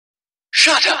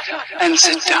Shut up and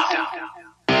sit down.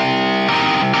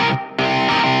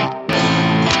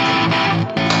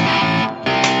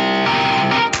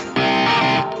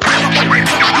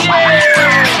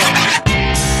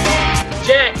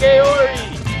 Jack Aori,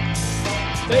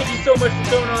 thank you so much for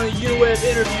coming on the UniWeb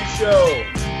interview show.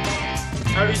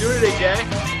 How are you doing today, Jack?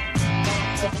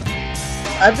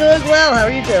 I'm doing well. How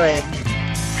are you doing?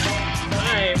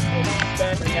 I am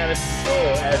expanding out of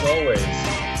control, as always.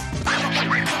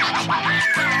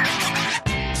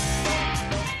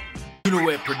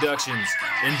 UniWeb Productions.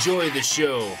 Enjoy the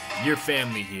show. Your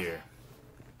family here.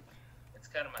 It's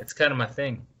kind of my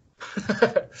thing.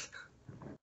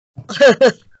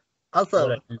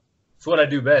 Also, It's what I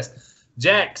do best.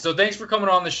 Jack, so thanks for coming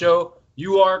on the show.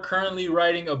 You are currently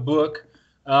writing a book,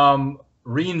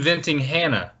 Reinventing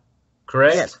Hannah,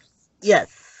 correct?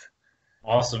 yes.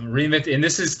 Awesome. Reinventing, and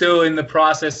this is still in the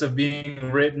process of being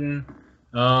written.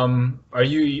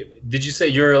 Did you say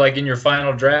you're like in your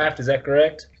final draft? Is that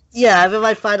correct? Yeah, I'm in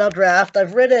my final draft.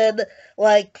 I've written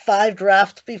like 5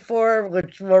 drafts before,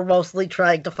 which were mostly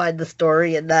trying to find the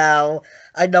story, and now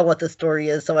I know what the story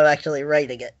is, so I'm actually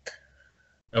writing it.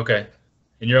 Okay.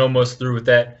 And you're almost through with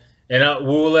that. And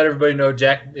we'll let everybody know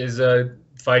Jack is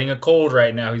fighting a cold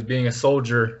right now. He's being a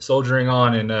soldier, soldiering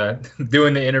on and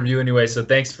doing the interview anyway. So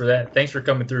thanks for that. Thanks for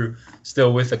coming through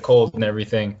still with a cold and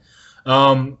everything.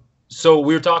 So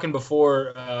we were talking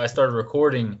before I started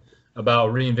recording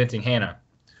about Reinventing Hannah.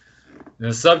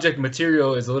 The subject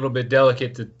material is a little bit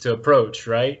delicate to approach,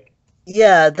 right?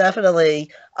 Yeah,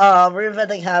 definitely.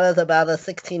 Reinventing Hannah is about a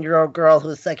 16-year-old girl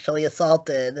who's sexually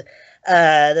assaulted,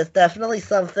 and it's definitely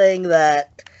something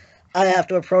that I have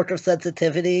to approach with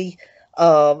sensitivity.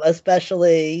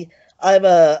 Especially, I'm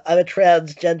a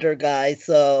transgender guy,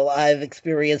 so I've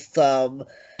experienced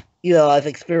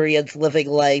living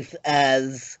life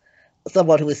as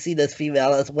someone who is seen as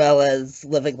female as well as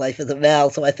living life as a male,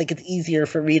 so I think it's easier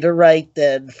for me to write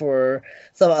than for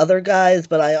some other guys,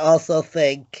 but I also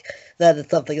think that it's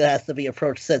something that has to be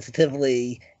approached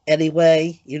sensitively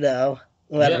anyway, no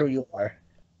matter who you are.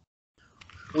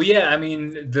 Well, yeah, I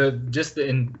mean,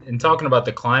 in talking about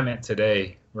the climate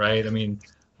today, right? I mean,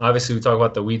 obviously we talk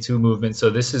about the We Too movement,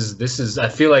 so this is I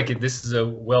feel like this is a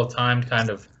well-timed kind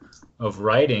of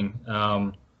writing,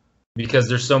 because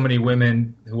there's so many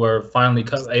women who are finally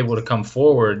able to come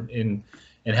forward and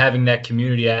having that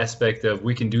community aspect of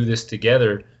we can do this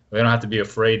together. We don't have to be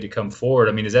afraid to come forward.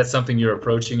 I mean, is that something you're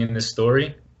approaching in this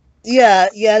story? Yeah,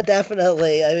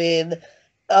 definitely. I mean,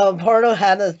 part of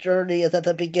Hannah's journey is at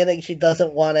the beginning she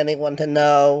doesn't want anyone to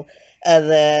know, and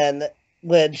then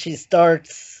when she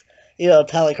starts,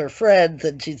 telling her friends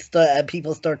and and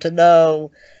people start to know,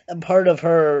 and part of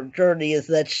her journey is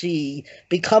that she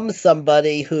becomes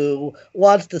somebody who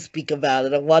wants to speak about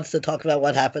it and wants to talk about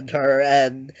what happened to her,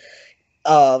 and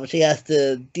she has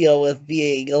to deal with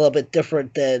being a little bit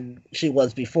different than she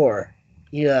was before.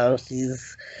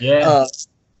 She's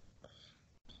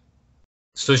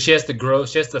So she has to grow.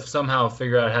 She has to somehow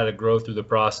figure out how to grow through the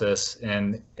process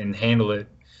and handle it.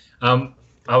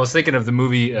 I was thinking of the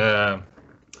movie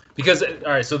because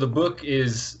all right. So the book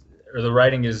the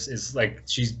writing is like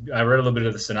I read a little bit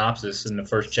of the synopsis in the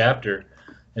first chapter,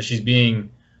 and she's being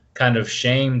kind of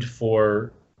shamed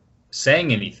for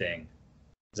saying anything.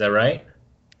 Is that right?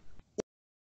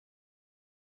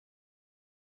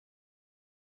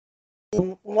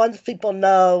 Once people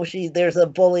know there's a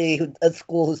bully at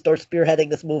school who starts spearheading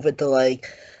this movement to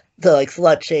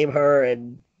slut shame her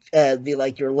and be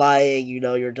like, you're lying,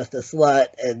 you're just a slut.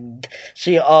 And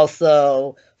she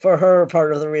also, for her,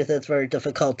 part of the reason it's very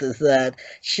difficult is that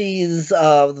she's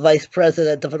vice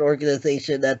president of an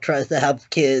organization that tries to help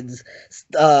kids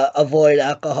avoid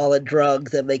alcohol and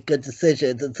drugs and make good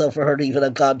decisions. And so for her to even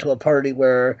have gone to a party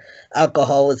where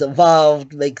alcohol was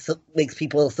involved makes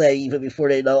people say, even before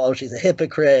they know, oh, she's a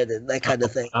hypocrite and that kind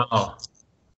of thing. Oh.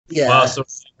 Yeah. Wow, so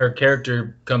her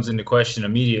character comes into question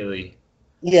immediately.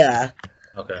 Yeah.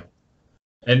 Okay.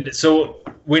 And so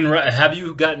have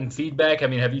you gotten feedback? I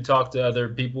mean, have you talked to other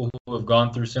people who have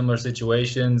gone through similar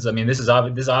situations? I mean, this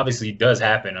obviously does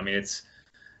happen. I mean,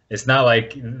 it's not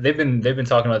like they've been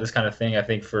talking about this kind of thing, I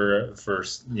think, for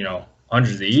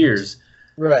hundreds of years.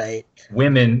 Right.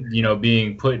 Women,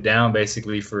 being put down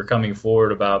basically for coming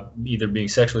forward about either being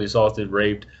sexually assaulted,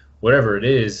 raped, whatever it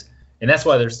is. And that's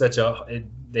why they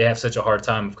have such a hard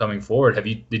time of coming forward.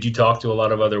 Did you talk to a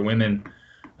lot of other women?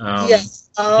 Yes.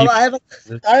 I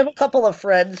have a couple of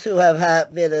friends who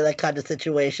have been in that kind of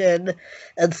situation,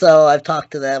 and so I've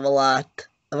talked to them a lot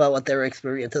about what their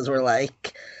experiences were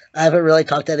like. I haven't really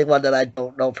talked to anyone that I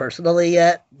don't know personally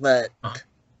yet, but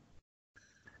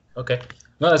okay.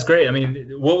 No, that's great. I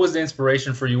mean, what was the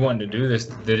inspiration for you wanting to do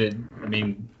this? I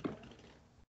mean,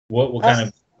 what kind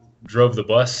of drove the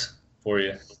bus for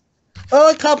you? Well,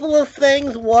 a couple of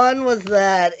things. One was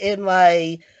that in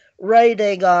my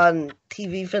writing on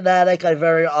TV Fanatic, I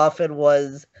very often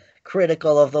was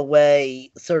critical of the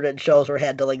way certain shows were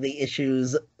handling the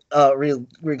issues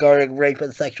regarding rape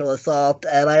and sexual assault.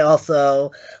 And I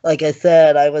also, like I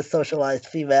said, I was socialized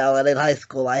female, and in high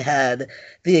school I had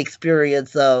the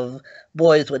experience of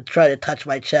boys would try to touch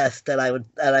my chest, and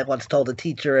I once told a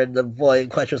teacher, and the boy in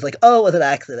question was like, "Oh, it was an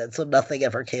accident," so nothing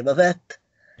ever came of it.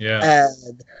 Yeah.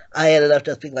 And I ended up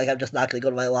just being like, I'm just not going to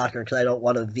go to my locker because I don't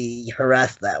want to be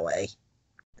harassed that way.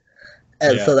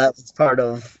 And so that was part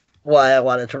of why I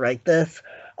wanted to write this.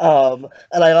 And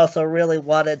I also really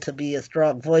wanted to be a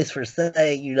strong voice for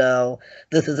saying, you know,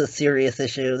 this is a serious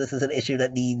issue. This is an issue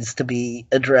that needs to be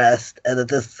addressed, and that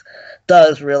this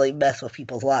does really mess with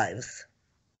people's lives.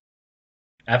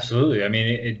 Absolutely. I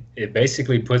mean, it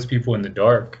basically puts people in the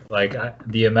dark. Like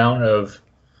the amount of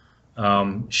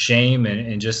shame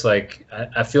and just like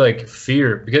I feel like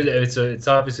fear, because it's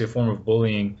obviously a form of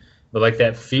bullying, but like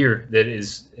that fear that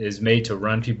is made to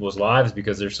run people's lives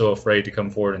because they're so afraid to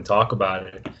come forward and talk about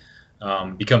it,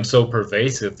 becomes so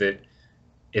pervasive that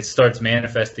it starts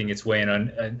manifesting its way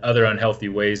in other unhealthy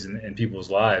ways in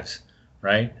people's lives,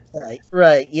 right?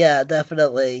 Right. Yeah,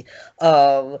 definitely. You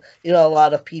know, a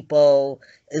lot of people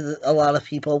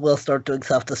will start doing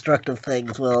self-destructive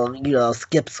things. Will, you know,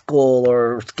 skip school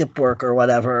or skip work or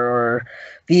whatever, or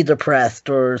be depressed,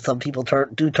 or some people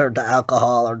turn to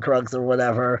alcohol or drugs or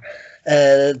whatever.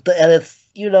 And it's,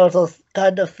 you know, it's a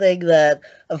kind of thing that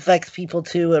affects people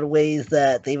too in ways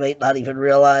that they might not even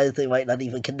realize. They might not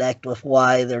even connect with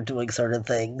why they're doing certain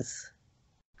things.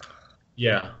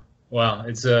 Yeah. Wow.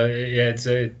 I'm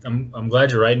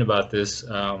glad you're writing about this.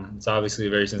 It's obviously a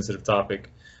very sensitive topic.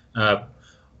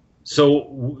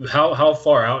 So how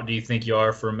far out do you think you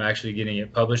are from actually getting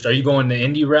it published? Are you going the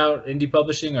indie route, indie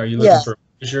publishing? Are you looking for a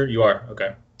publisher? You are.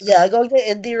 Okay. Yeah, going the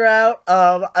indie route.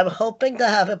 I'm hoping to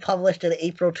have it published in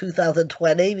April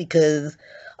 2020 because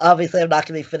obviously I'm not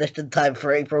going to be finished in time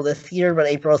for April this year, but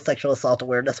April is Sexual Assault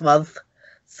Awareness Month.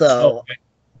 So,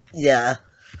 yeah.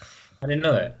 I didn't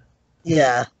know that.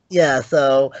 Yeah,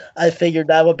 so I figured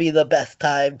that would be the best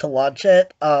time to launch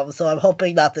it. So I'm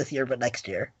hoping not this year, but next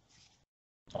year.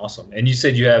 Awesome. And you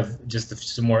said you have just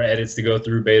some more edits to go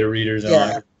through, beta readers and all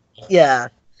that.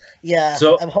 Yeah.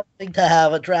 So I'm hoping to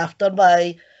have a draft done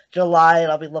by July,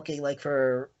 and I'll be looking like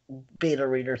for beta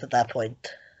readers at that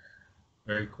point.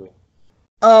 Very cool.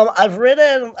 I've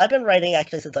been writing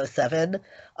actually since I was 7.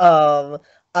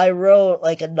 I wrote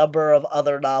like a number of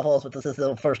other novels, but this is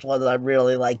the first one that I'm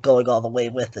really like going all the way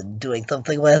with and doing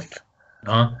something with.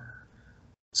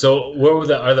 So are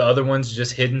the other ones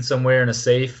just hidden somewhere in a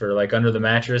safe or like under the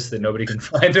mattress that nobody can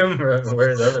find them? Or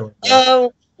where are the other ones?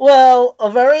 Well, a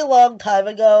very long time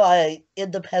ago, I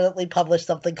independently published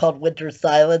something called Winter's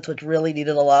Silence, which really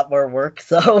needed a lot more work.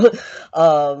 So,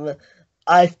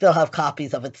 I still have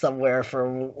copies of it somewhere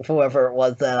from whoever it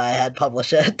was that I had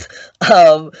published it.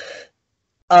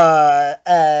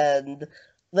 And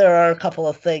there are a couple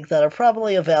of things that are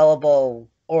probably available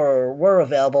or were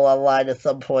available online at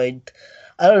some point.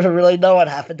 I don't really know what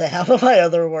happened to half of my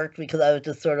other work because I was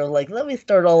just sort of like, let me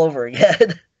start all over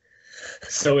again.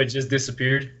 So it just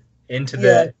disappeared into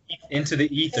the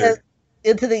ether.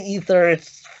 Into the ether.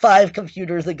 It's 5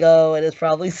 computers ago, and it's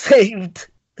probably saved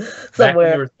somewhere.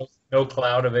 There was no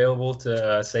cloud available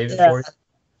to save it for you.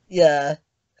 Yeah.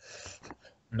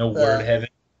 No word heaven.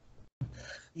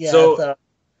 Yeah.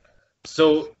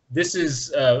 So this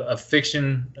is a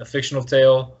fictional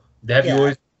tale. Have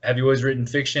you always written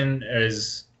fiction? Or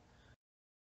has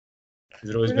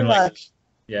it always been like?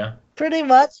 Yeah. Pretty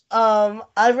much.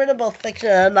 I've written both fiction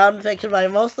and nonfiction, but I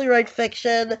mostly write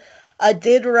fiction. I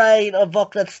did write a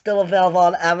book that's still available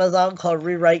on Amazon called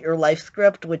Rewrite Your Life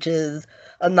Script, which is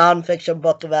a nonfiction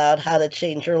book about how to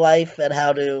change your life and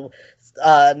how to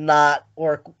not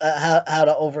work, how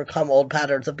to overcome old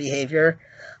patterns of behavior.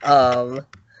 So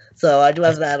I do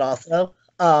have that also.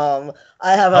 I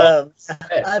have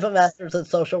a master's in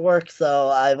social work, so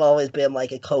I've always been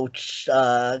like a coach.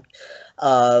 I've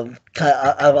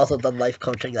also done life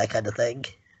coaching, that kind of thing.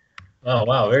 Oh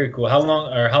wow, very cool. How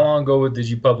long ago did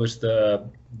you publish the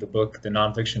book, the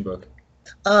nonfiction book?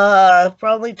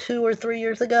 Probably 2 or 3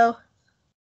 years ago.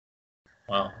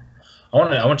 Wow, I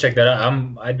want to check that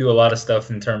out. I do a lot of stuff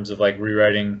in terms of like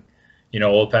rewriting,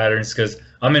 old patterns because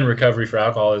I'm in recovery for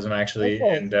alcoholism actually,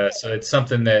 and so it's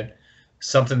something that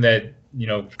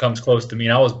comes close to me.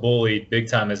 And I was bullied big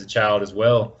time as a child as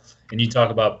well. And you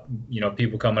talk about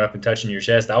people coming up and touching your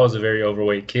chest. I was a very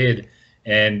overweight kid,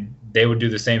 and they would do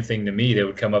the same thing to me. They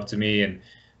would come up to me and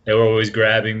they were always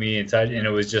grabbing me and touch, and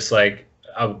it was just like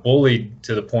I was bullied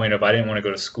to the point of I didn't want to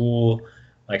go to school.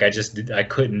 Like I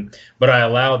couldn't, but I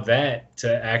allowed that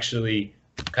to actually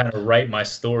kind of write my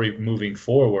story moving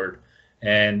forward.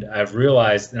 And I've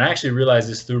realized, and I actually realized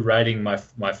this through writing my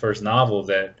first novel,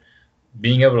 that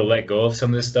being able to let go of some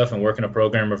of this stuff and work in a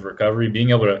program of recovery, being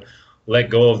able to let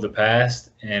go of the past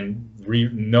and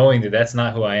knowing that that's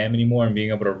not who I am anymore, and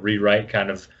being able to rewrite kind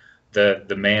of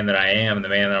the man that I am and the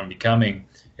man that I'm becoming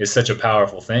is such a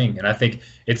powerful thing. And I think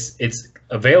it's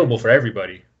available for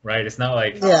everybody, right? It's not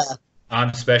like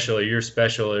I'm special or you're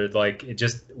special, or like it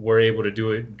just we're able to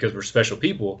do it because we're special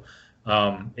people.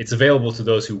 It's available to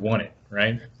those who want it,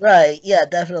 right? Right. Yeah,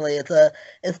 definitely.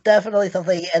 It's definitely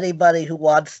something anybody who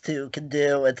wants to can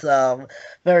do. It's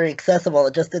very accessible.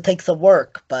 It takes some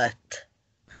work, but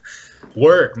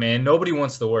work, man. Nobody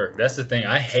wants to work. That's the thing.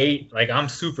 I hate, like, I'm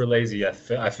super lazy.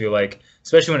 I feel like,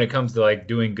 especially when it comes to like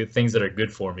doing good things that are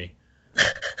good for me.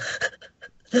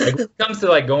 Like when it comes to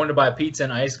like going to buy pizza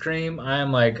and ice cream, I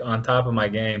am like on top of my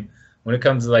game. When it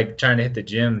comes to like trying to hit the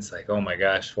gym, it's like, oh my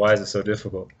gosh, why is it so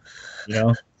difficult? You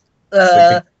know?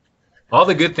 Like, all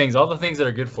the good things, all the things that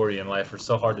are good for you in life are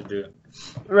so hard to do.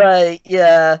 Right,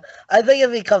 yeah. I think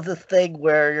it becomes this thing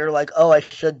where you're like, oh, I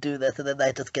should do this, and then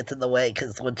that just gets in the way,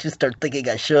 because once you start thinking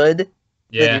I should,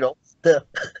 then you don't do.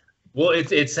 Well,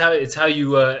 it's how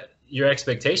you your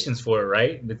expectations for it,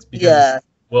 right? It's because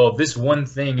well, this one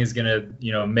thing is gonna,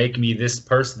 make me this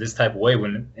person, this type of way,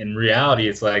 when in reality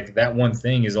it's like that one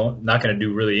thing is not gonna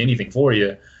do really anything for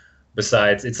you.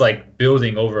 Besides, it's like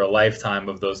building over a lifetime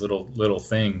of those little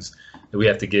things that we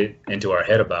have to get into our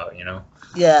head about,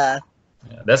 Yeah,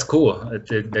 that's cool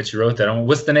that you wrote that.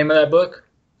 What's the name of that book?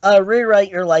 Rewrite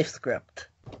Your Life Script.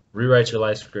 Rewrite Your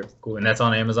Life Script. Cool. And that's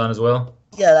on Amazon as well?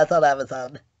 Yeah, that's on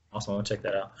Amazon. Awesome. I'll check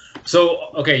that out. So,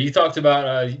 okay, you talked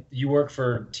about you work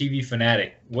for TV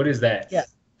Fanatic. What is that? Yeah.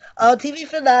 TV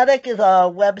Fanatic is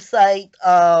a website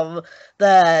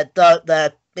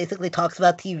that basically talks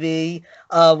about TV.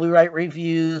 We write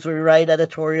reviews, we write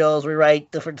editorials, we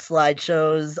write different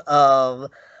slideshows.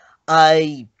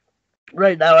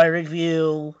 Right now I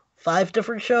review 5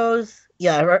 different shows.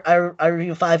 Yeah, I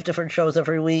review 5 different shows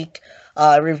every week.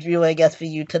 Reviewing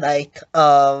SVU tonight.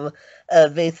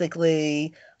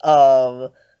 Basically,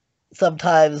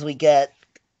 sometimes we get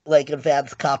like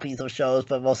advanced copies of shows,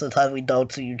 but most of the time we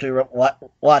don't. So you usually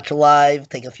watch live,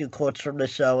 take a few quotes from the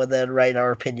show, and then write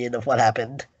our opinion of what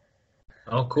happened.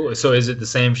 Oh, cool. So is it the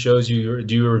same shows? Do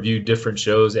you review different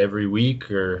shows every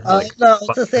week, or? No,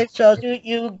 it's the same shows.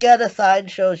 You get assigned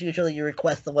shows. Usually, you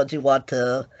request the ones you want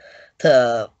to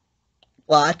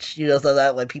watch. So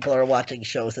that when people are watching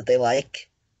shows that they like.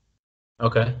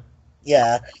 Okay.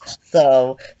 Yeah,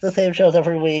 so it's the same shows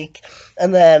every week,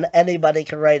 and then anybody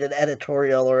can write an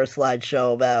editorial or a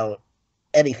slideshow about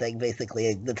anything,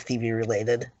 basically, that's TV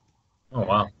related. Oh,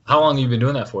 wow. How long have you been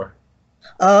doing that for?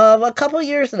 A couple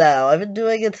years now. I've been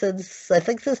doing it since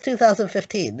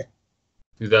 2015.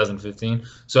 2015.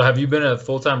 So have you been a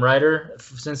full-time writer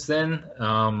since then?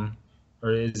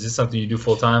 Or is this something you do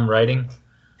full-time, writing?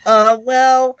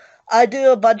 Well, I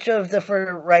do a bunch of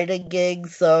different writing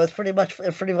gigs, so it pretty much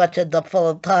ends up full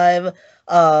of time.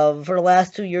 For the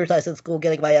last 2 years, I was in school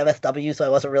getting my MSW, so I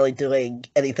wasn't really doing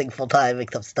anything full time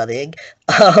except studying.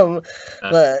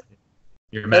 But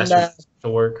your master's to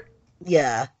work.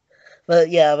 Yeah, but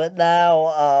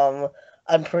now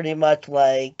I'm pretty much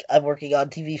like I'm working on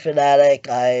TV Fanatic.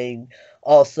 I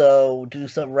also do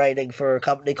some writing for a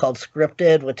company called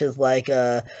Scripted, which is like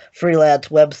a freelance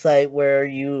website where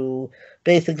you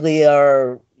basically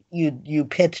you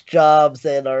pitch jobs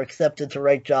and are accepted to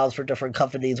write jobs for different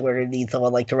companies where you need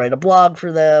someone like to write a blog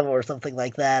for them or something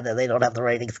like that, and they don't have the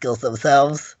writing skills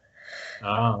themselves.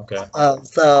 Oh, okay.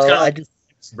 So I just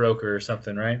broker or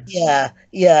something, right? Yeah,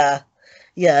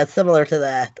 it's similar to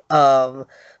that.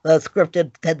 The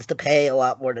Scripted tends to pay a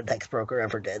lot more than Text Broker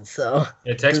ever did. So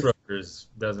yeah, Text Brokers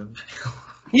doesn't.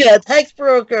 Yeah, Text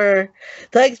Broker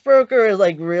is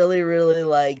like really, really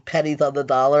like pennies on the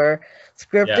dollar.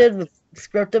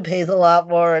 Scripted pays a lot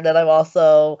more, and then I'm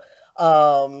also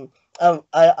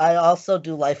I also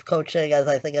do life coaching, as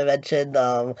I think I mentioned.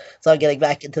 So I'm getting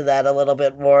back into that a little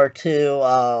bit more too.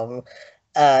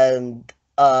 And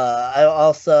I'm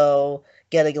also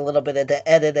getting a little bit into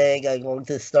editing. I'm going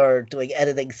to start doing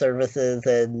editing services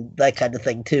and that kind of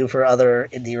thing too for other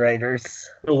indie writers.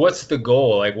 So what's the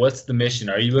goal? Like, what's the mission?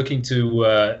 Are you looking to?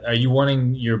 Are you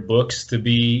wanting your books to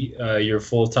be your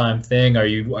full-time thing? Are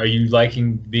you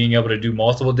liking being able to do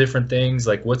multiple different things?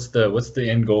 Like, what's the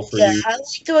end goal for you? Yeah, I like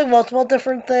doing multiple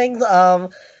different things.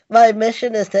 my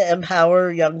mission is to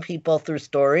empower young people through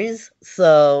stories.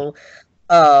 So,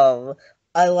 um,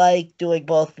 I like doing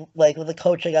both. Like with the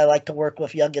coaching, I like to work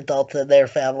with young adults and their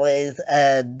families,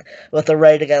 and with the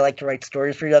writing, I like to write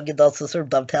stories for young adults. So sort of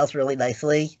dovetails really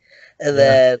nicely. And Yeah,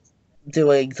 then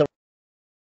doing some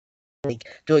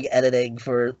doing editing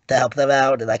for to help them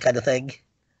out and that kind of thing.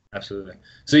 absolutely.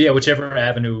 So yeah, whichever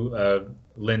avenue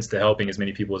lends to helping as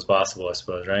many people as possible, I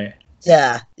suppose, right?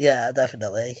 Yeah, yeah,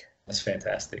 definitely. That's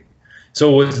fantastic.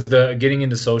 So was the getting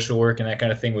into social work and that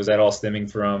kind of thing, was that all stemming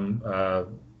from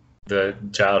the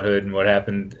childhood and what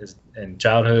happened in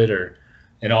childhood, or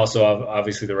and also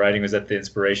obviously the writing, was that the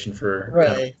inspiration for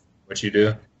kind of Right. what you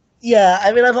do? Yeah,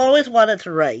 I mean, I've always wanted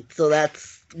to write, so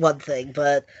that's one thing.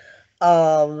 But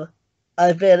um,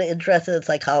 I've been interested in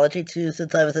psychology too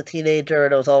since I was a teenager,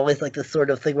 and it was always like this sort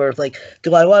of thing where it's like,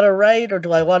 do I want to write or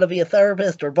do I want to be a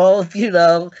therapist or both? You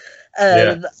know,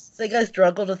 Yeah. and I think I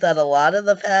struggled with that a lot in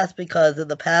the past because in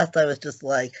the past I was just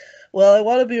like, well, I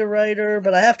want to be a writer,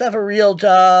 but I have to have a real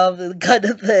job and kind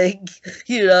of thing,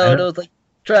 you I know. And it know. was like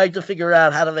trying to figure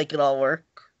out how to make it all work.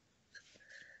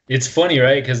 It's funny,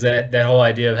 right? Because that whole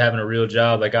idea of having a real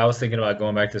job, like I was thinking about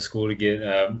going back to school to get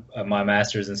my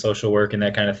master's in social work and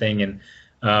that kind of thing, and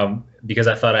because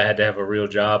I thought I had to have a real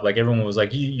job. Like everyone was like,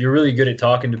 you're really good at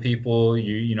talking to people.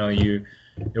 You're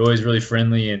always really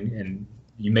friendly and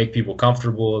you make people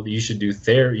comfortable. You should do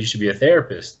You should be a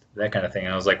therapist, that kind of thing.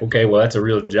 And I was like, okay, well that's a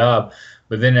real job.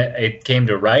 But then it came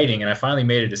to writing, and I finally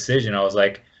made a decision. I was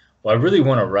like, well, I really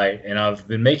want to write, and I've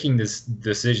been making this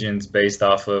decisions based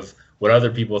off of what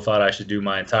other people thought I should do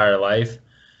my entire life.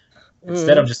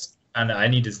 Instead, Mm, I'm just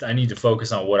I need to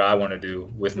focus on what I want to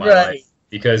do with my life, right.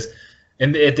 because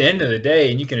at the end of the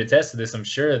day, and you can attest to this, I'm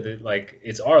sure that like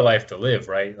it's our life to live,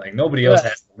 right? Like nobody else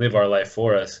Right. has to live our life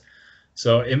for us.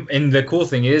 So, and the cool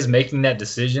thing is making that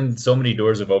decision, so many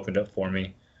doors have opened up for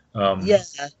me. Um,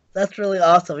 Yeah, that's really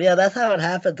awesome. Yeah, that's how it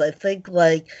happens. I think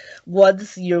like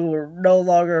once you're no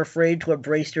longer afraid to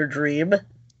embrace your dream,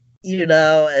 you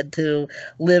know, and to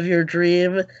live your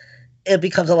dream, it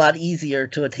becomes a lot easier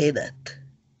to attain it.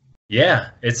 Yeah,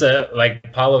 it's a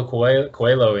like Paulo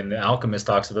Coelho in The Alchemist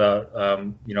talks about,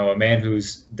 a man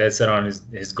who's dead set on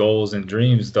his goals and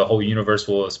dreams. The whole universe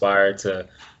will aspire to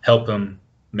help him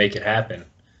make it happen.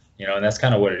 And that's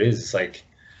kind of what it is. It's like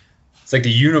the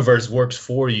universe works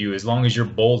for you as long as you're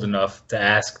bold enough to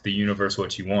ask the universe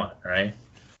what you want, right?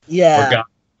 Or Yeah, God,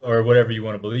 or whatever you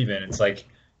want to believe in. It's like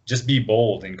just be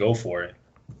bold and go for it.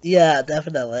 yeah,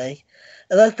 definitely.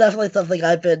 And that's definitely something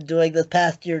I've been doing this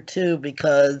past year too,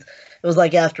 because it was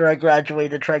like after I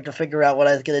graduated trying to figure out what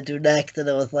I was gonna do next, and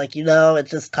it was like,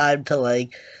 it's just time to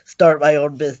like start my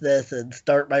own business and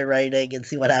start my writing and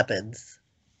see what happens.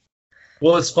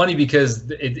 Well, it's funny because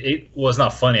it's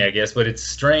not funny, I guess, but it's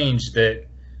strange that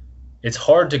it's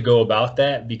hard to go about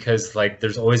that, because like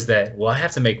there's always that, well, I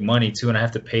have to make money too, and I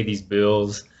have to pay these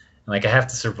bills, and like I have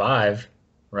to survive,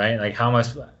 right? Like how much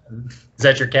is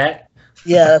that your cat?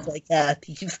 Yeah, that's my cat.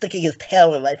 He keeps sticking his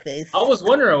tail in my face. I was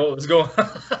wondering what was going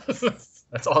on.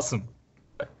 That's awesome.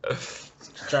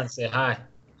 Just trying to say hi.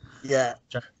 Yeah,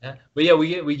 But yeah,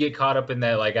 we get caught up in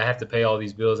that, like I have to pay all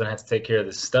these bills and I have to take care of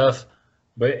this stuff.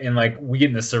 But and like we get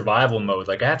in the survival mode,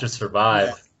 like I have to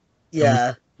yeah, survive. And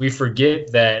yeah, we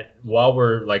forget that while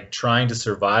we're like trying to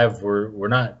survive, we're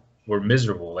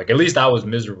miserable. Like at least I was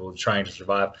miserable trying to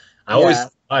survive. I always yeah,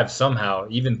 survive somehow,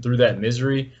 even through that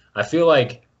misery. I feel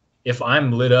like if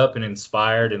I'm lit up and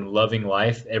inspired and loving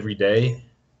life every day,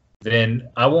 then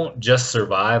I won't just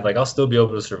survive. Like I'll still be able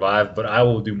to survive, but I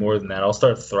will do more than that. I'll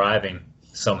start thriving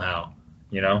somehow,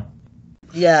 you know?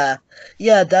 yeah,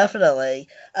 yeah, definitely.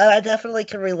 And I definitely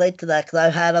can relate to that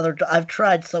because I've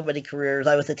tried so many careers.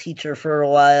 I was a teacher for a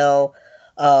while.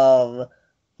 Um,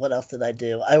 what else did I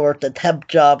do? I worked at temp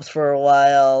jobs for a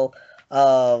while.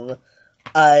 Um,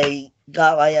 I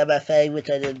got my MFA, which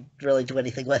I didn't really do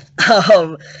anything with.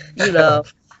 You know,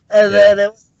 and Yeah. then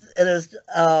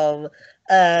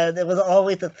and it was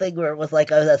always the thing where it was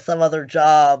like I was at some other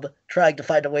job trying to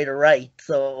find a way to write.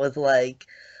 So it was like,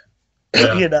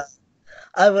 Yeah. you know,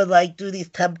 I would like do these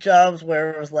temp jobs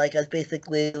where it was like I was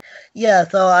basically, yeah.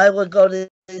 So I would go to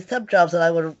these temp jobs and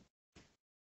I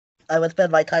would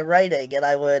spend my time writing, and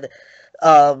I would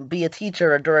be a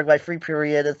teacher, and during my free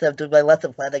period, instead of doing my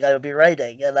lesson planning, I would be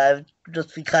writing, and I would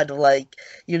just be kind of like,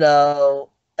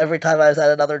 every time I was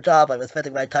at another job, I was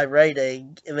spending my time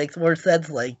writing. It makes more sense,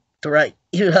 like, to write,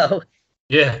 you know?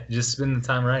 Yeah. Just spend the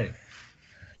time writing.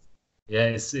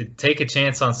 Yeah. Take a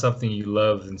chance on something you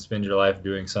love and spend your life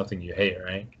doing something you hate,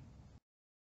 right?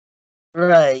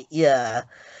 Right, yeah.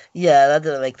 Yeah, that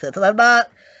doesn't make sense. And I'm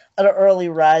not an early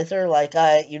riser, like,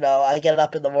 I get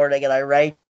up in the morning and I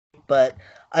write, but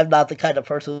I'm not the kind of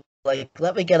person who, like,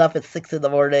 let me get up at 6 in the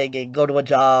morning and go to a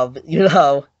job, you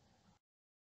know?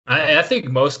 I think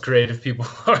most creative people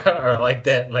are like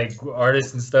that, like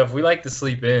artists and stuff. We like to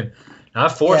sleep in. I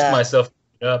forced Yeah, myself to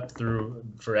get up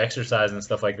for exercise and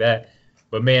stuff like that.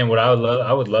 But man, what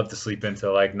I would love to sleep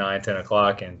until like 9, 10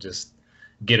 o'clock and just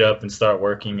get up and start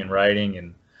working and writing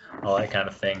and all that kind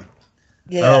of thing.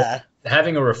 I don't know. yeah,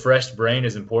 Having a refreshed brain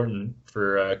is important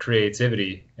for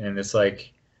creativity, and it's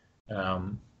like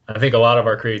I think a lot of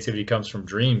our creativity comes from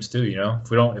dreams too. You know,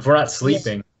 if we're not yeah,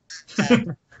 sleeping, if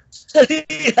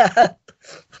yeah.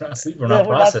 we're not sleeping, we're Yeah, not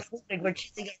we're not processing. sleeping, we're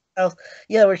cheating ourselves.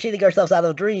 Yeah, we're cheating ourselves out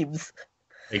of dreams.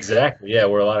 Exactly. Yeah,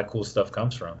 where a lot of cool stuff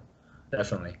comes from.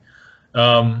 Definitely.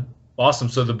 Awesome.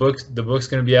 So the book's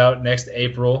going to be out next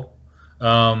April.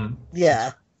 Um,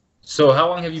 Yeah. so how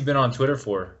long have you been on Twitter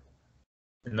for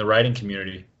in the writing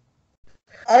community?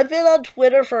 I've been on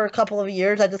Twitter for a couple of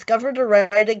years. I discovered the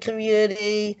writing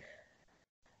community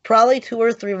probably 2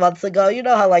 or 3 months ago. You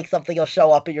know how like something will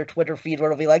show up in your Twitter feed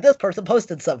where it'll be like this person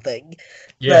posted something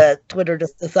Yeah. that Twitter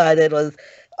just decided was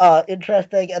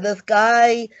interesting. And this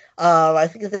guy, I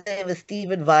think his name is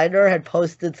Steven Viner, had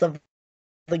posted something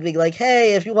being like,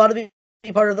 "Hey, if you want to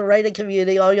be part of the writing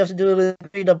community, all you have to do is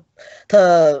agree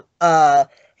to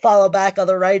follow back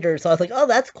other writers." So I was like, "Oh,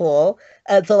 that's cool."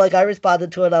 And so like I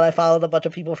responded to it, and I followed a bunch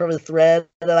of people from his thread.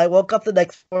 And then I woke up the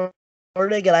next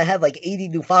morning, and I had like 80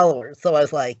 new followers. So I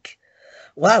was like,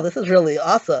 "Wow, this is really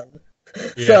awesome."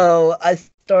 Yeah. So I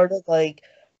started like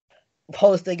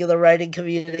posting in the writing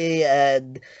community,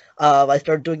 and I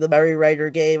started doing the Merry Writer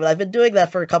game, and I've been doing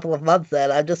that for a couple of months.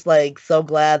 And I'm just like so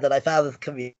glad that I found this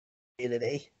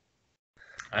community.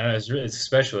 I know it's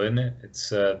special, isn't it? It's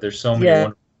there's so many Yeah,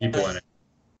 wonderful people in it.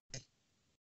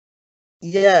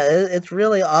 yeah, it's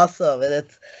really awesome, and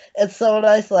it's so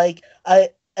nice. Like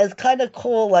it's kind of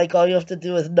cool. Like all you have to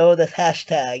do is know this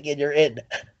hashtag, and you're in.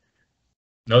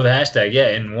 Know the hashtag, yeah,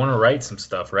 and want to write some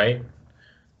stuff, right?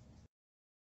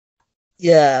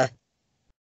 Yeah,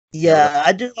 Yeah. yeah.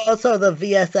 I do also the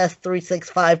VSS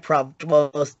 365 prompt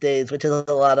most days, which is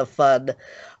a lot of fun.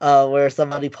 Where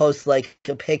somebody posts like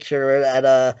a picture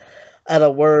and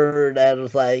a word, and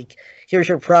it's like, here's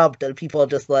your prompt, and people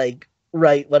just like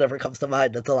write whatever comes to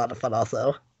mind. It's a lot of fun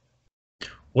also.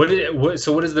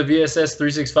 So what is the VSS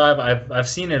 365? I've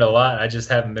seen it a lot. I just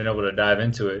haven't been able to dive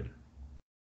into it.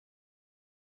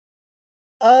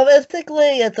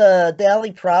 Basically, it's a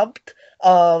daily prompt.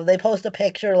 They post a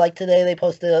picture, like today they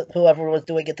posted, whoever was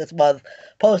doing it this month,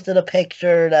 posted a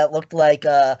picture that looked like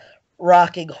a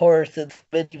rocking horse in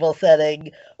medieval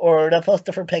setting, or they'll post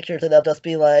different pictures and they'll just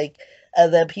be like,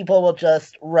 and then people will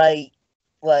just write,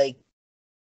 like,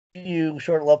 few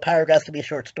short little paragraphs, could be a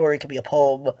short story, could be a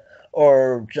poem,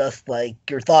 or just like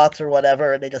your thoughts or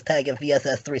whatever, and they just tag a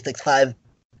VSS 365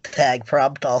 tag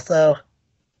prompt also.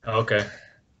 Okay.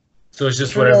 So it's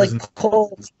just It's really whatever's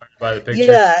cool. inspired by the picture.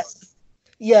 Yeah,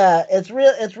 yeah, it's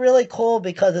really cool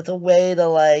because it's a way to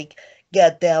like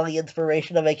get daily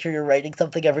inspiration to make sure you're writing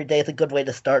something every day. It's a good way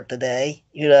to start the day,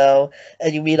 you know,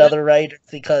 and you meet Yeah. other writers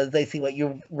because they see what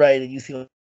you write and you see what.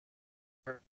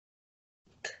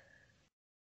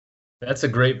 That's a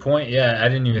great point. Yeah, I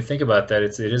didn't even think about that.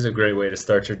 It is a great way to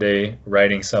start your day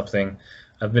writing something.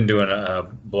 I've been doing a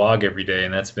blog every day,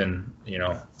 and that's been,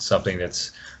 something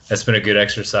that's been a good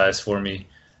exercise for me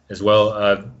as well.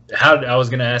 How I was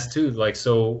going to ask too, like,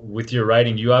 so with your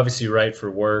writing, you obviously write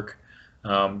for work,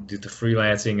 do the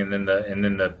freelancing, and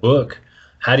then the book.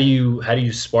 How do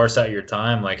you sparse out your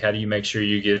time? Like, how do you make sure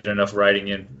you get enough writing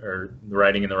in or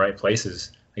writing in the right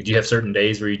places? Like, do you have certain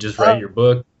days where you just write Oh your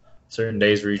book? Certain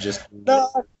days where you just no,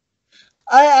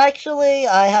 I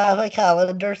have a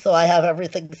calendar, so I have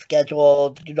everything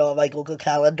scheduled, you know, on my Google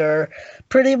Calendar.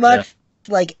 Pretty yeah. much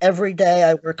like every day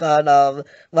I work on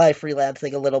my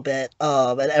freelancing a little bit,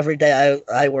 and every day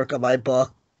I work on my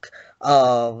book.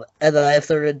 And then I have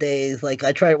certain days, like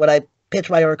I try when I pitch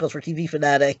my articles for TV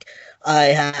Fanatic, I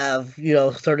have, you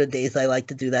know, certain days I like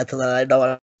to do that so that I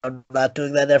know I'm not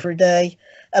doing that every day.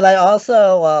 And I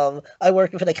also I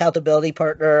work with an accountability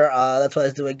partner. That's what I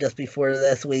was doing just before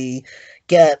this. We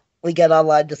get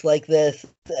online just like this,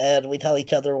 and we tell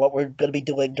each other what we're going to be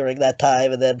doing during that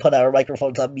time, and then put our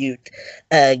microphones on mute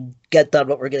and get done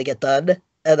what we're going to get done.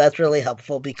 And that's really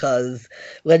helpful because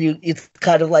when it's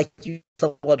kind of like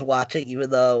someone's watching, even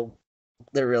though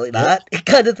they're really Yeah. not,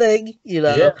 kind of thing, you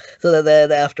know. Yeah. So that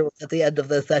then after at the end of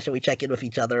the session, we check in with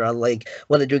each other on like,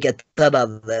 when did you get done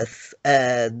on this,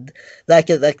 and that's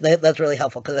really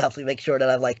helpful because it helps me make sure that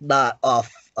I'm like not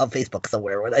off on Facebook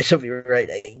somewhere when I should be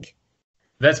writing.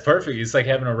 That's perfect. It's like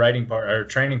having a writing partner or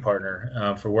training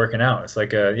partner for working out. It's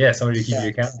like yeah, somebody to keep Yeah, you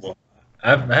accountable.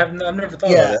 I've never thought about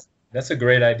Yeah, that. That's a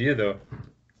great idea, though.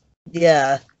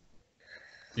 yeah.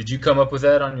 Did you come up with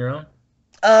that on your own?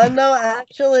 No,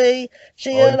 actually,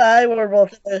 she Oh, and I were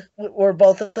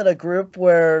both in a group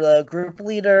where the group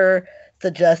leader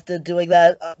suggested doing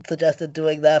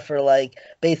that for like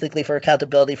basically for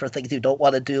accountability for things you don't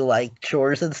want to do, like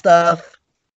chores and stuff.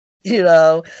 You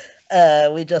know,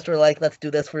 we just were like, let's do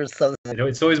this for some.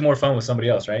 it's always more fun with somebody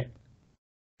else, right?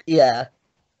 Yeah.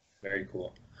 Very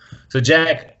cool. So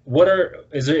Jack,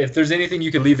 if there's anything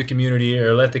you could leave the community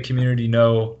or let the community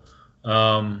know,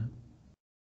 um,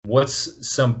 what's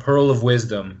some pearl of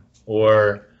wisdom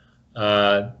or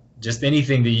just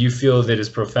anything that you feel that is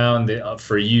profound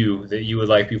for you that you would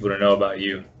like people to know about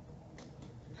you?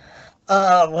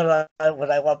 What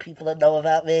I want people to know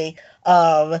about me,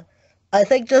 I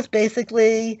think just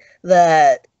basically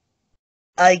that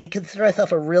I consider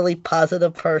myself a really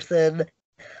positive person.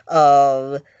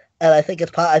 Um, and I think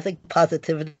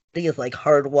positivity is like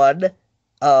hard won.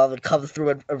 It comes through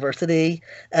adversity,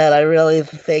 and I really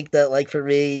think that like for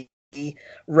me,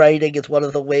 writing is one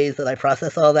of the ways that I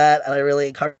process all that, and I really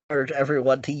encourage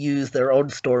everyone to use their own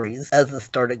stories as the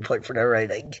starting point for their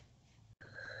writing.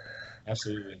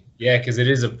 Absolutely. Yeah, because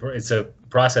it's a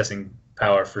processing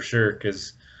power for sure.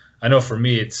 Because I know for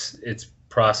me, it's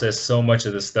processed so much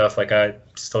of the stuff like I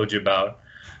just told you about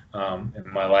in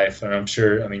my life, and I'm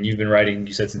sure. I mean, you've been writing.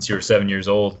 You said since you were 7 years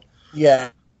old.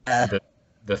 Yeah, The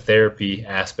the therapy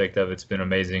aspect of it's been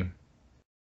amazing.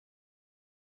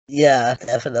 yeah,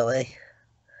 definitely.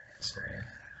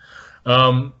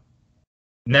 Um,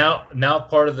 now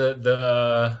part of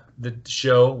the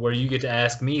show where you get to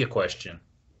ask me a question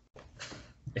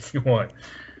if you want.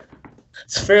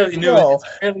 It's fairly new. Cool. It's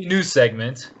a fairly new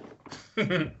segment.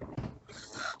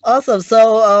 Awesome.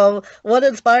 So, what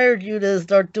inspired you to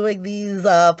start doing these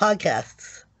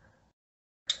podcasts?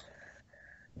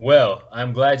 Well,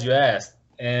 I'm glad you asked.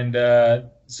 And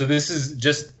so this is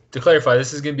just to clarify.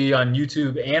 This is going to be on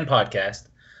YouTube and podcast.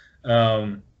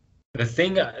 Um, the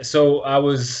thing. So I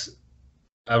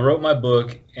wrote my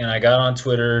book and I got on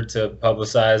Twitter to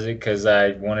publicize it because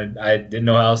I didn't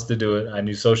know how else to do it. I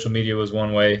knew social media was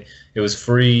one way. It was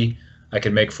free. I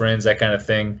could make friends, that kind of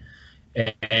thing.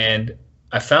 And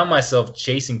I found myself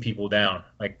chasing people down,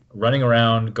 like running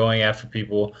around, going after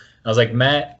people. I was like,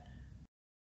 Matt,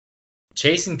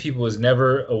 chasing people is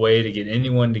never a way to get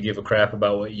anyone to give a crap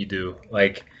about what you do.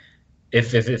 Like,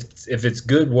 if it's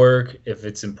good work, if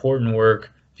it's important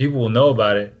work, people will know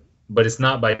about it. But it's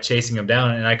not by chasing them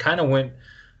down. And I kind of went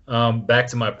back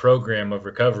to my program of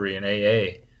recovery in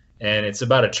AA, and it's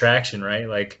about attraction, right?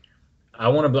 Like, I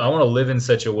want to live in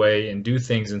such a way and do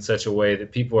things in such a way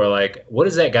that people are like, what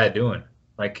is that guy doing?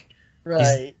 Like,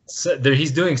 Right.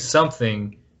 he's doing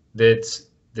something that's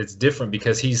different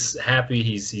because he's happy.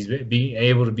 He's being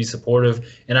able to be supportive.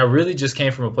 And I really just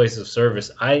came from a place of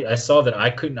service. I saw that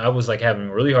I was like having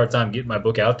a really hard time getting my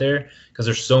book out there because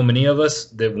there's so many of us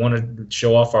that want to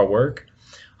show off our work.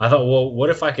 I thought, well,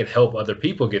 what if I could help other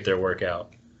people get their work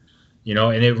out?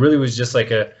 And it really was just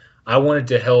like I wanted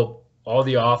to help all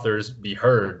the authors be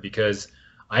heard because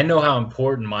I know how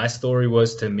important my story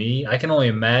was to me. I can only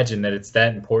imagine that it's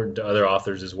that important to other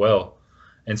authors as well.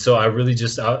 And so I really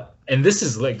and this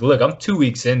is like, look, I'm 2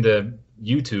 weeks into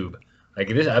YouTube. Like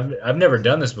this, I've never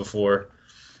done this before,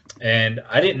 and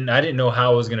I didn't know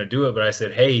how I was gonna do it. But I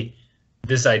said, hey,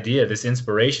 this idea, this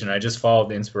inspiration, I just followed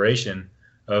the inspiration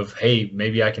of, hey,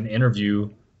 maybe I can interview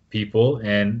people,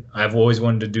 and I've always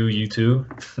wanted to do YouTube,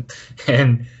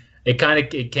 and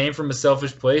it came from a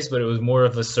selfish place, but it was more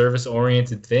of a service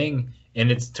oriented thing, and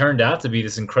it's turned out to be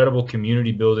this incredible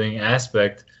community building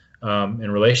aspect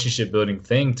and relationship building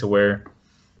thing to where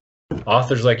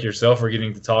authors like yourself are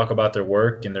getting to talk about their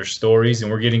work and their stories, and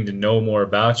we're getting to know more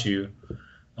about you.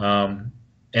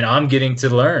 And I'm getting to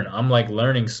learn. I'm like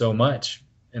learning so much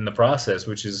in the process,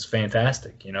 which is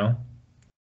fantastic,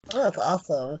 Oh, that's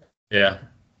awesome. Yeah.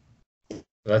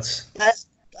 That's.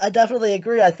 I definitely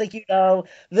agree. I think it's one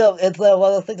of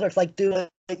those things where it's like doing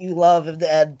what you love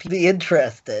and be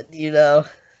interested.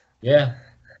 Yeah.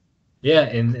 Yeah,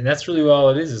 and that's really all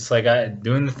it is. It's like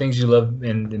doing the things you love,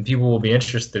 and people will be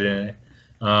interested in it.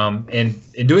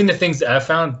 And doing the things that I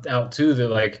found out too that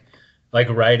like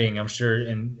writing, I'm sure,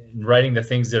 and writing the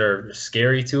things that are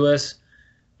scary to us,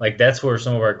 like that's where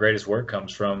some of our greatest work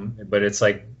comes from. But it's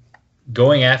like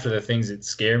going after the things that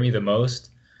scare me the most.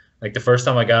 Like the first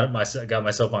time I got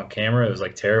myself on camera, it was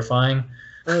like terrifying.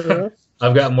 Mm-hmm.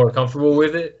 I've gotten more comfortable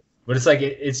with it, but it's like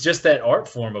it's just that art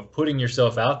form of putting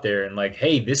yourself out there and like,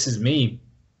 hey, this is me.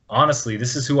 Honestly,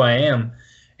 this is who I am,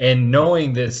 and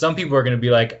knowing that some people are going to be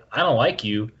like, I don't like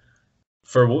you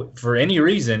for any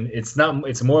reason, it's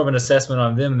more of an assessment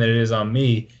on them than it is on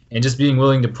me, and just being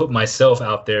willing to put myself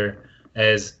out there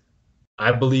as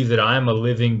I believe that I'm a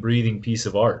living, breathing piece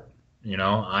of art. You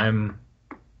know, I'm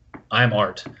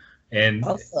art, and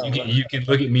Awesome. you can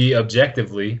look at me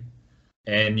objectively,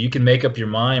 and you can make up your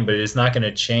mind, but it's not going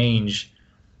to change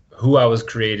who I was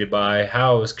created by,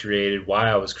 how I was created, why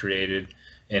I was created,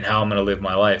 and how I'm going to live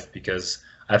my life, because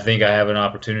I think I have an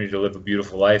opportunity to live a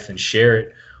beautiful life and share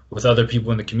it with other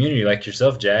people in the community like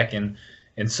yourself, Jack, and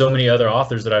so many other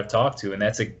authors that I've talked to, and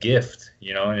that's a gift,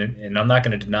 you know, and I'm not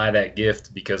going to deny that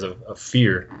gift because of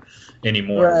fear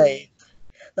anymore. Right.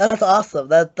 That's awesome.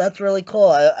 That's really cool.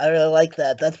 I really like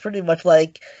that. That's pretty much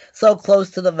like so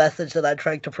close to the message that I'm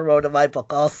trying to promote in my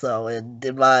book also, and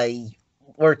in my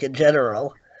work in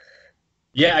general.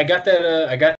 Yeah, I got that.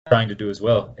 I got trying to do as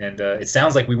well, and it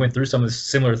sounds like we went through some of the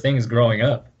similar things growing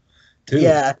up, too.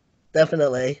 Yeah,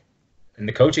 definitely. And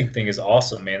the coaching thing is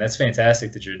awesome, man. That's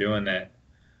fantastic that you're doing that.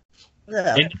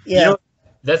 Yeah, And, yeah. you know,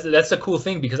 that's a cool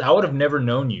thing, because I would have never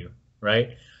known you,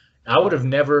 right? I would have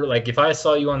never, like, if I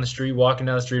saw you on the street, walking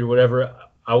down the street or whatever,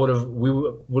 we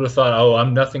would have thought, oh,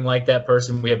 I'm nothing like that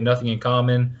person. We have nothing in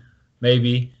common,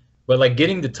 maybe. But like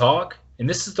getting to talk, and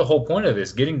this is the whole point of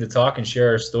this, getting to talk and share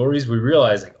our stories, we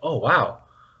realize, like, oh wow,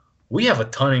 we have a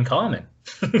ton in common.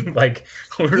 Like,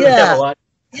 we really have a lot.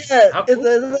 Yeah,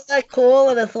 isn't that cool?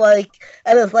 And it's like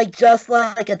just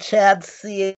like a chance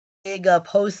seeing a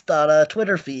post on a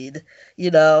Twitter feed, you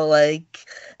know, like,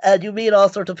 and you meet all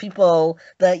sorts of people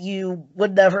that you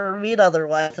would never meet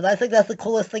otherwise. And I think that's the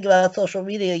coolest thing about social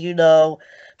media, you know.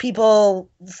 People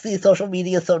see social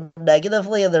media so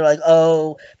negatively, and they're like,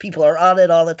 oh, people are on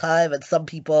it all the time, and some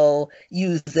people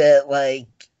use it, like,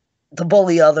 to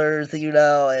bully others, you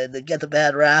know, and get a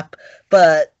bad rap.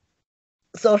 But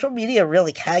social media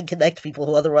really can connect people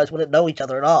who otherwise wouldn't know each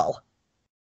other at all.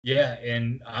 Yeah,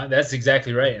 and that's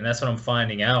exactly right, and that's what I'm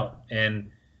finding out.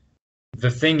 And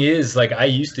the thing is, like, I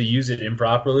used to use it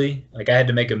improperly. Like, I had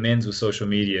to make amends with social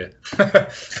media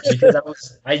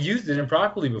because I used it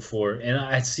improperly before, and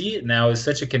I see it now as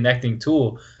such a connecting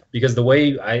tool, because the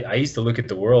way I used to look at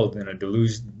the world in a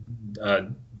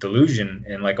delusion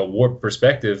and like a warped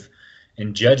perspective,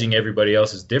 and judging everybody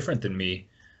else as different than me.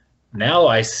 Now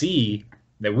I see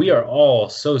that we are all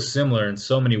so similar in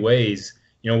so many ways.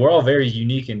 You know, we're all very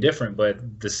unique and different,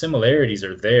 but the similarities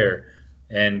are there.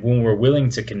 And when we're willing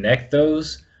to connect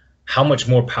those, how much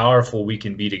more powerful we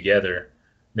can be together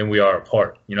than we are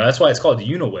apart. You know, that's why it's called the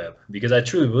UniWeb, because I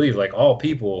truly believe, like, all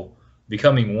people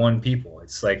becoming one people.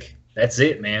 It's like, that's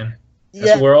it, man.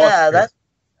 That's what we're all here.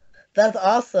 That's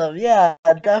awesome. Yeah,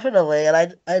 definitely.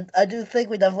 And I do think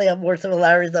we definitely have more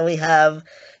similarities than we have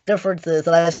differences.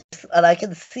 And I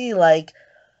can see, like,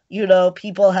 you know,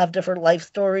 people have different life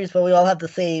stories, but we all have the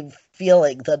same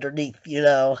feelings underneath, you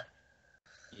know.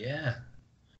 Yeah.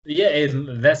 Yeah,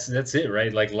 that's it,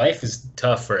 right? Like, life is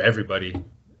tough for everybody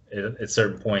at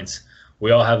certain points.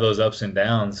 We all have those ups and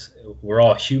downs. We're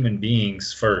all human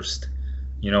beings first.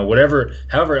 You know,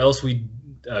 however else we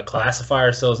classify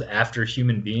ourselves after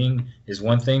human being is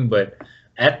one thing, but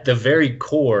at the very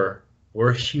core,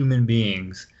 we're human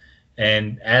beings.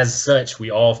 And as such,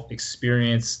 we all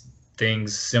experience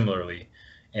things similarly.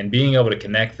 And being able to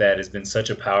connect that has been such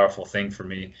a powerful thing for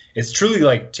me. It's truly,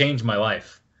 like, changed my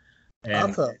life.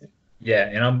 And Awesome. yeah,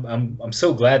 and I'm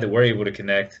so glad that we're able to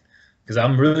connect, because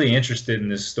I'm really interested in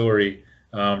this story,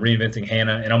 Reinventing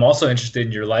Hannah, and I'm also interested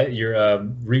in your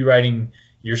rewriting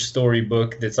your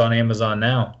storybook that's on Amazon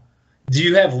now. Do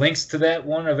you have links to that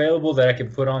one available that I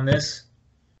can put on this?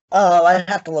 Oh, I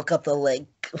have to look up the link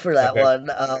for that one.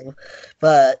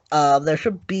 But there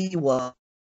should be one.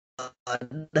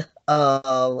 Let me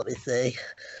see.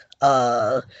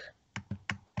 Let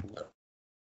me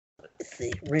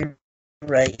see.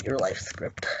 Rewrite your life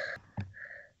script.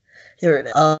 Here it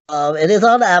is. It is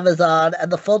on Amazon,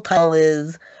 and the full title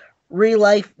is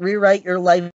Rewrite Your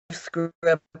Life Script,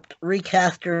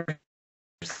 Recast Yourself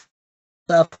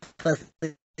as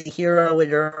the hero in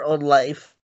your own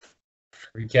life.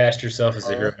 Recast yourself as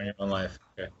a hero in your own life.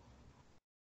 Okay.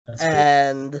 That's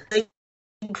and the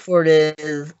link for it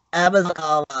is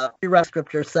Amazon Rewrite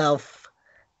Script Yourself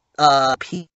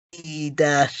P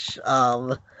dash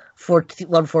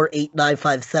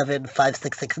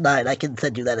 14895756669. I can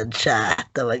send you that in chat.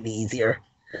 That might be easier.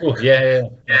 Cool. Yeah,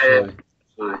 absolutely.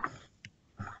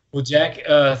 Well, Jack,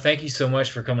 thank you so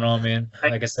much for coming on, man.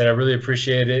 Like I said, I really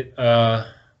appreciate it. I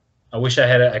wish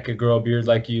I could grow a beard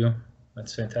like you.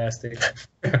 That's fantastic.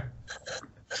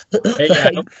 Hey,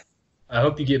 I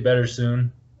hope you get better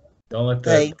soon. Don't let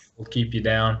the cold keep you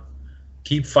down.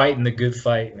 Keep fighting the good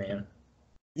fight, man.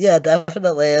 Yeah,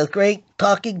 definitely. It was great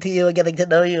talking to you and getting to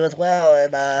know you as well,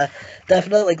 and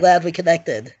definitely glad we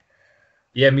connected.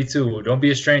 Yeah, me too. Don't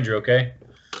be a stranger, okay?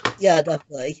 Yeah,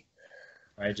 definitely.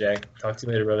 All right, Jack. Talk to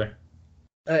you later, brother.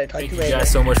 All right, talk Thank to you you later.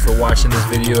 guys so much for watching this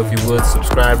video. If you would,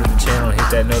 subscribe to the channel and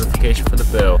hit that notification for the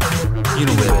bell.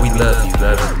 UniWeb, we love you,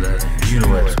 love you, love you.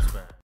 UniWeb.